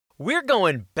We're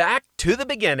going back to the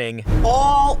beginning.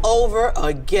 All over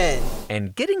again.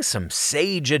 And getting some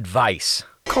sage advice.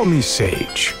 Call me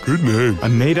Sage. Good name.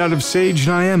 I'm made out of sage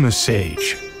and I am a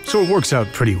sage. So it works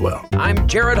out pretty well. I'm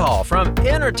Jared Hall from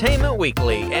Entertainment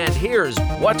Weekly, and here's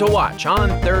what to watch on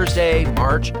Thursday,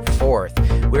 March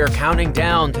 4th. We're counting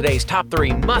down today's top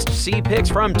 3 must-see picks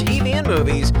from TV and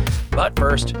movies. But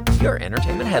first, your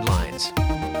entertainment headlines.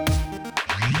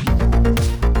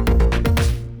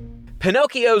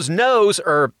 Pinocchio's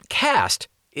cast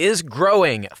is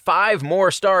growing. 5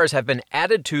 more stars have been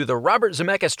added to the Robert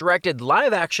Zemeckis-directed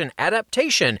live-action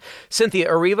adaptation. Cynthia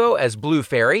Erivo as Blue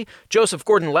Fairy, Joseph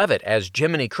Gordon-Levitt as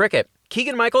Jiminy Cricket,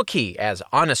 Keegan-Michael Key as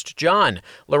Honest John,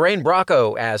 Lorraine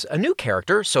Bracco as a new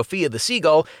character, Sophia the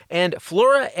Seagull, and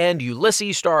Flora and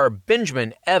Ulysses star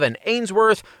Benjamin Evan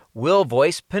Ainsworth will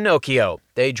voice Pinocchio.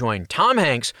 They join Tom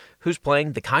Hanks, who's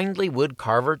playing the kindly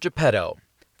woodcarver Geppetto.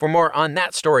 For more on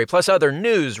that story, plus other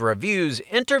news, reviews,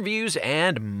 interviews,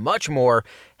 and much more,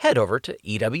 head over to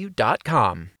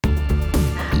EW.com.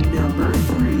 Number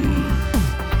 3.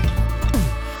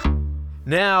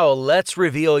 Now, let's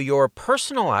reveal your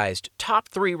personalized top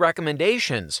 3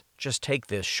 recommendations. Just take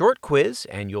this short quiz,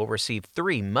 and you'll receive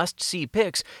 3 must-see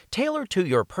picks tailored to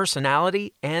your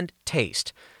personality and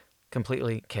taste.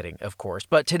 Completely kidding, of course,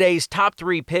 but today's top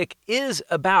 3 pick is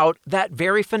about that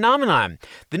very phenomenon.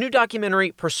 The new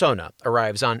documentary Persona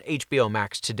arrives on HBO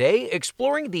Max today,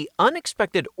 exploring the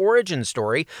unexpected origin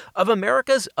story of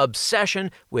America's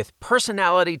obsession with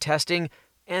personality testing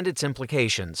and its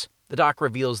implications. The doc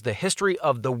reveals the history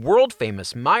of the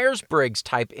world-famous Myers-Briggs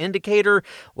type indicator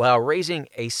while raising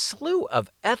a slew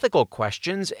of ethical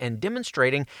questions and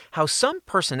demonstrating how some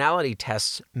personality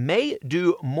tests may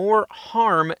do more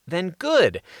harm than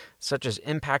good, such as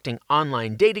impacting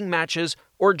online dating matches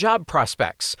or job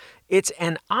prospects. It's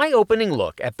an eye-opening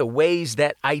look at the ways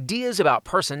that ideas about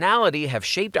personality have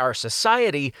shaped our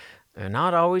society, and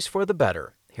not always for the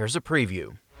better. Here's a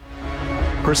preview.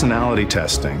 Personality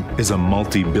testing is a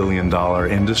multi-billion-dollar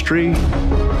industry.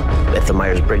 At the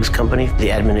Myers-Briggs company,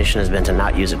 the admonition has been to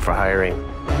not use it for hiring.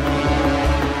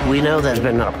 We know there's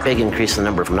been a big increase in the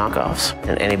number of knockoffs,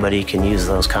 and anybody can use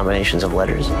those combinations of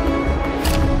letters.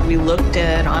 We looked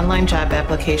at online job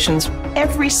applications.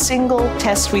 Every single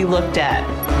test we looked at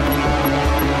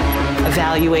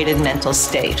evaluated mental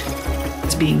state.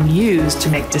 It's being used to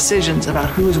make decisions about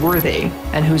who's worthy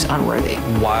and who's unworthy.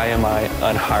 Why am I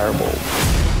unhireable?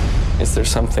 Is there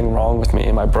something wrong with me?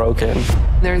 Am I broken?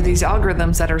 There are these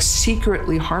algorithms that are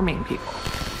secretly harming people.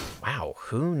 Wow,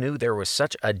 who knew there was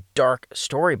such a dark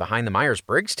story behind the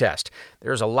Myers-Briggs test?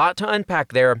 There's a lot to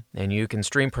unpack there, and you can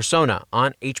stream Persona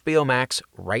on HBO Max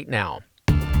right now.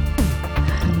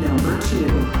 Number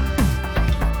 2.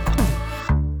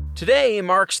 Today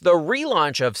marks the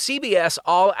relaunch of CBS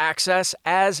All Access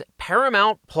as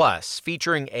Paramount Plus,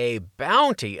 featuring a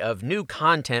bounty of new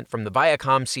content from the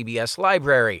Viacom CBS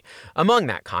library. Among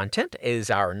that content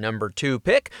is our number 2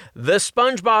 pick, the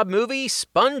SpongeBob movie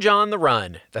Sponge on the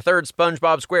Run. The third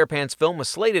SpongeBob SquarePants film was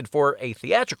slated for a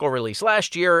theatrical release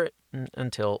last year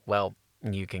until, well,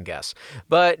 you can guess.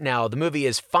 But now the movie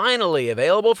is finally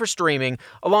available for streaming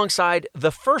alongside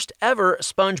the first ever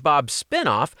SpongeBob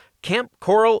spin-off, Camp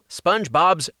Coral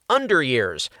SpongeBob's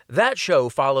Underyears. That show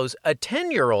follows a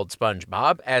 10-year-old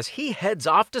SpongeBob as he heads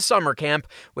off to summer camp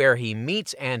where he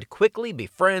meets and quickly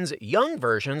befriends young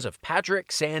versions of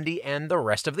Patrick, Sandy, and the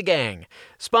rest of the gang.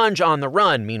 Sponge on the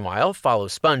Run, meanwhile,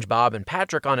 follows SpongeBob and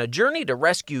Patrick on a journey to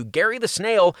rescue Gary the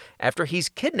Snail after he's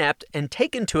kidnapped and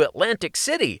taken to Atlantic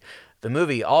City. The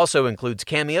movie also includes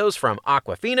cameos from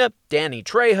Awkwafina, Danny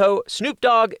Trejo, Snoop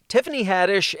Dogg, Tiffany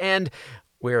Haddish, and,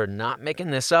 we're not making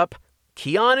this up,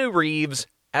 Keanu Reeves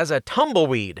as a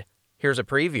tumbleweed. Here's a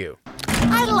preview.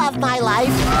 I love my life.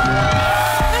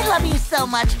 I love you so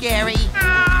much, Gary.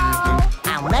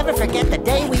 I'll never forget the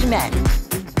day we met.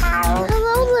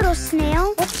 Hello, little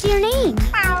snail. What's your name?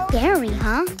 Gary,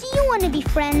 huh? Do you want to be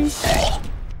friends?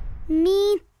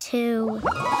 Me too.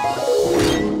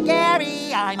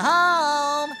 Gary, I'm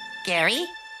home. Gary?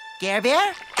 Gare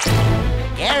Bear?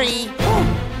 Gary?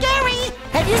 Gary!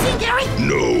 Have you seen Gary?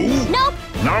 No. Nope.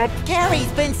 Nope.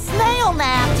 Gary's been snail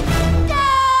napped. Gary!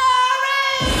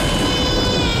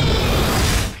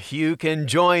 You can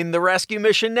join the rescue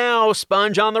mission now.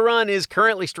 Sponge on the Run is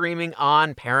currently streaming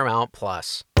on Paramount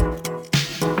Plus.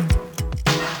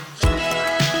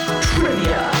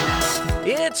 Trivia.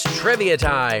 It's trivia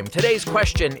time. Today's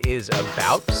question is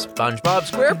about SpongeBob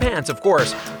SquarePants, of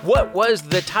course. What was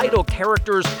the title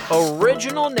character's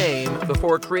original name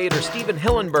before creator Steven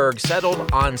Hillenburg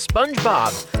settled on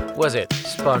SpongeBob? Was it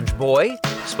Sponge Boy,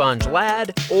 Sponge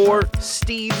Lad, or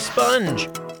Steve Sponge?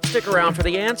 stick around for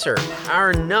the answer.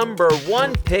 Our number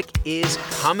one pick is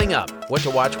coming up. What to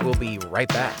Watch will be right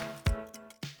back.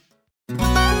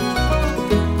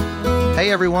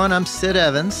 Hey everyone, I'm Sid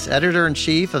Evans,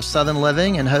 editor-in-chief of Southern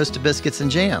Living and host of Biscuits and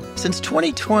Jam. Since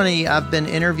 2020, I've been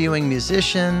interviewing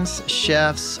musicians,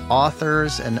 chefs,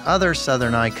 authors, and other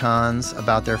Southern icons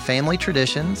about their family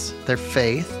traditions, their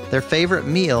faith, their favorite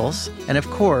meals, and of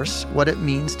course, what it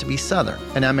means to be Southern.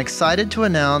 And I'm excited to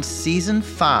announce Season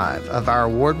 5 of our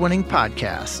award-winning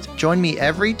podcast. Join me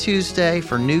every Tuesday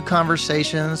for new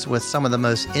conversations with some of the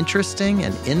most interesting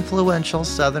and influential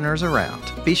Southerners around.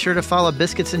 Be sure to follow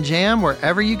Biscuits and Jam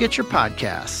wherever you get your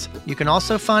podcasts. You can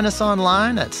also find us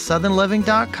online at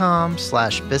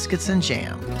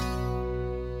southernliving.com/biscuitsandjam.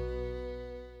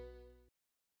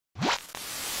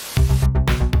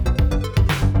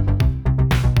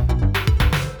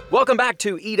 Welcome back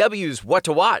to EW's What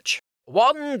to Watch.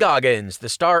 Walton Goggins, the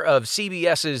star of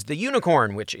CBS's The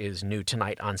Unicorn, which is new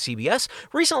tonight on CBS,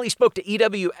 recently spoke to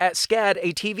EW at SCAD,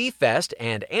 a TV fest,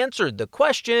 and answered the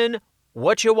question,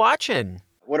 what you watching?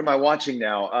 What am I watching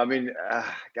now? I've been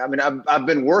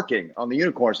working on The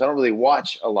Unicorn, so I don't really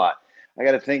watch a lot. I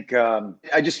got to think. I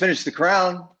just finished The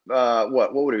Crown.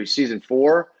 What would it be? Season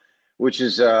 4, which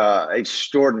is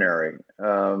extraordinary.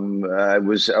 I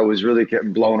was really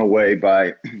blown away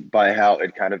by how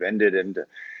it kind of ended and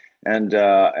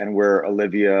where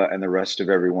Olivia and the rest of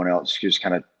everyone else just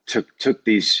kind of took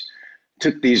these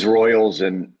royals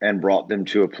and brought them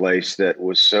to a place that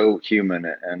was so human,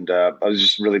 and I was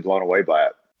just really blown away by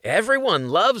it. Everyone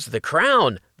loves The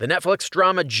Crown. The Netflix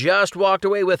drama just walked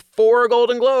away with 4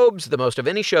 Golden Globes, the most of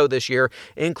any show this year,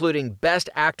 including Best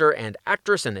Actor and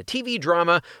Actress in a TV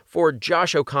Drama for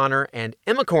Josh O'Connor and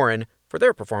Emma Corrin for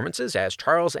their performances as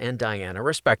Charles and Diana,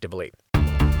 respectively.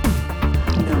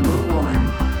 Number 1.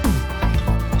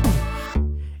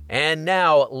 And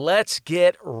now, let's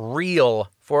get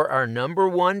real for our number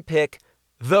 1 pick,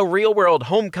 The Real World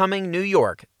Homecoming, New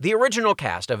York. The original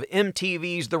cast of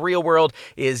MTV's The Real World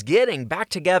is getting back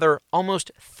together almost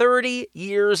 30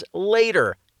 years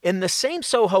later in the same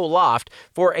Soho loft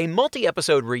for a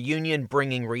multi-episode reunion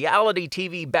bringing reality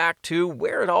TV back to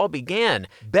where it all began.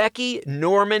 Becky,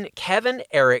 Norman, Kevin,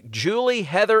 Eric, Julie,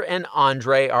 Heather, and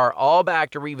Andre are all back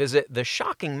to revisit the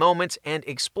shocking moments and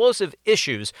explosive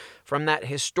issues from that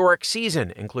historic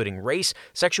season, including race,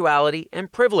 sexuality,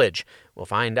 and privilege. We'll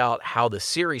find out how the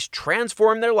series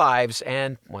transformed their lives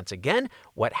and, once again,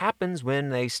 what happens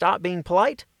when they stop being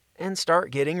polite and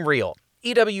start getting real.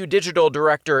 EW Digital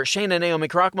Director Shana Naomi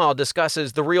Krochmal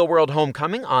discusses The Real World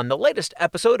Homecoming on the latest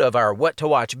episode of our What to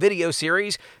Watch video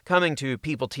series coming to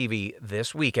People TV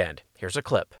this weekend. Here's a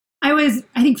clip. I was,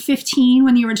 I think, 15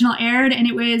 when the original aired, and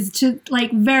it was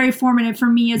very formative for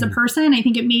me as a person. I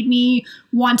think it made me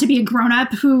want to be a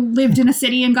grown-up who lived in a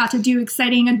city and got to do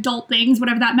exciting adult things,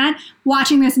 whatever that meant.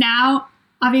 Watching this now,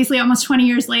 obviously almost 20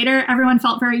 years later, everyone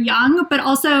felt very young, but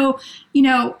also,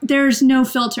 there's no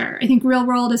filter. I think Real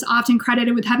World is often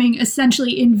credited with having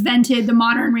essentially invented the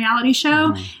modern reality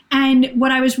show. And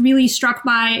what I was really struck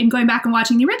by in going back and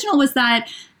watching the original was that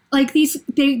these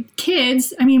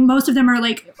kids, most of them are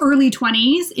early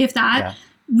 20s, if that. Yeah.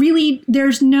 Really,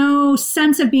 there's no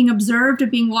sense of being observed,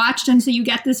 of being watched. And so you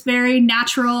get this very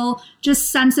natural just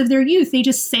sense of their youth. They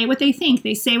just say what they think.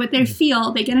 They say what they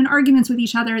feel. They get in arguments with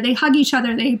each other. They hug each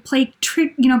other. They play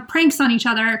pranks on each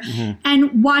other.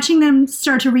 And watching them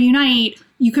start to reunite,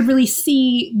 you could really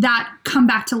see that come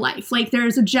back to life.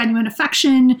 There's a genuine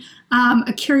affection,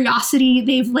 a curiosity.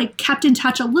 They've kept in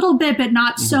touch a little bit, but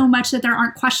not so much that there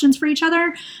aren't questions for each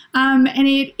other. And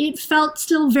it felt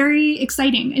still very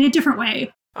exciting in a different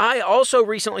way. I also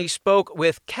recently spoke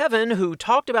with Kevin, who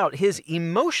talked about his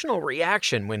emotional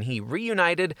reaction when he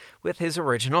reunited with his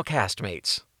original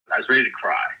castmates. I was ready to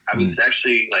cry. I was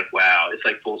actually wow, it's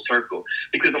full circle.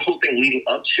 Because the whole thing leading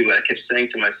up to it, I kept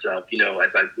saying to myself, let me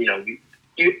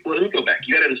go back.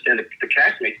 You got to understand the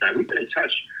castmates and I, we've been in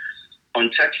touch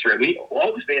on text thread. We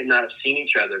always may not have seen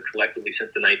each other collectively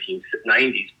since the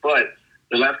 1990s, but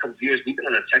the last couple of years, we've been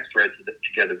on a text thread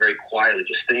together very quietly,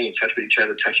 just staying in touch with each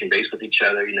other, touching base with each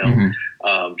other,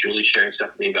 Julie sharing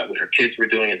stuff with me about what her kids were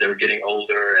doing as they were getting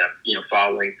older, and,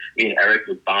 following me and Eric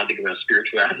with bonding around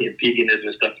spirituality and veganism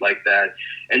and stuff like that.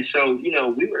 And so,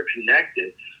 we were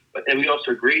connected, and we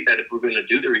also agreed that if we're going to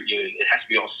do the reunion, it has to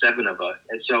be all 7 of us.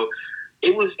 And so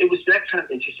it was that kind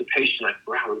of anticipation,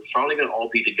 wow, we're finally going to all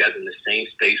be together in the same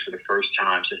space for the first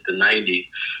time since the 90s.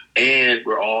 And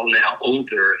we're all now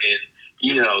older and,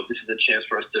 this is a chance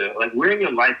for us to, like, where in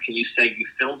your life can you say you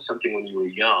filmed something when you were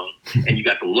young and you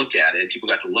got to look at it, and people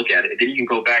got to look at it, and then you can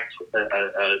go back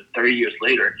 30 years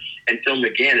later and film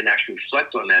again and actually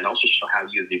reflect on that and also show how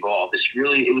you've evolved.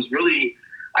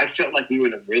 I felt like we were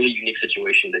in a really unique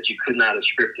situation that you could not have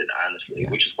scripted, honestly,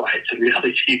 which is why it's a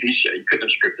reality TV show. You couldn't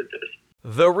have scripted this.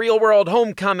 The Real World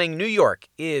Homecoming New York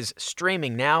is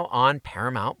streaming now on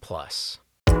Paramount+.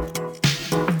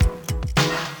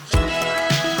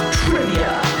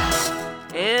 Trivia.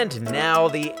 And now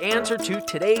the answer to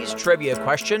today's trivia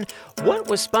question. What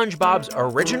was SpongeBob's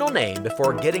original name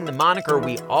before getting the moniker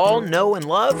we all know and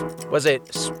love? Was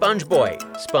it Sponge Boy,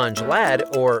 Sponge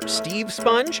Lad, or Steve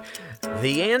Sponge?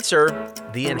 The answer,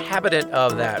 the inhabitant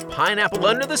of that pineapple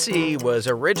under the sea, was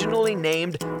originally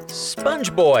named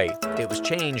Sponge Boy. It was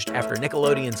changed after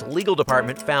Nickelodeon's legal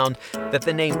department found that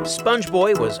the name Sponge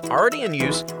Boy was already in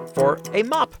use for a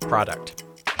mop product.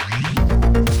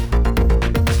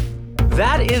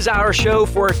 That is our show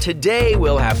for today.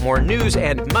 We'll have more news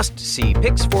and must-see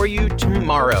picks for you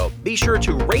tomorrow. Be sure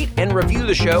to rate and review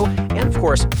the show, and of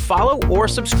course, follow or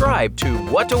subscribe to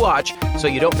What to Watch so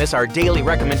you don't miss our daily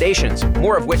recommendations,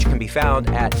 more of which can be found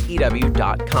at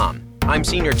EW.com. I'm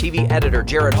Senior TV Editor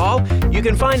Jared Hall. You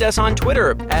can find us on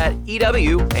Twitter at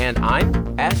EW, and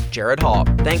I'm at Jared Hall.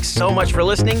 Thanks so much for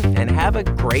listening, and have a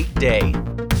great day.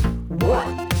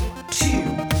 What to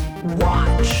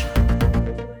Watch.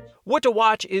 What to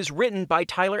Watch is written by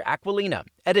Tyler Aquilina,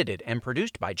 edited and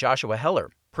produced by Joshua Heller,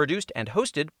 produced and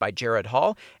hosted by Jared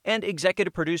Hall, and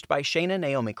executive produced by Shayna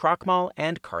Naomi Krochmal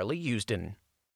and Carly Usden.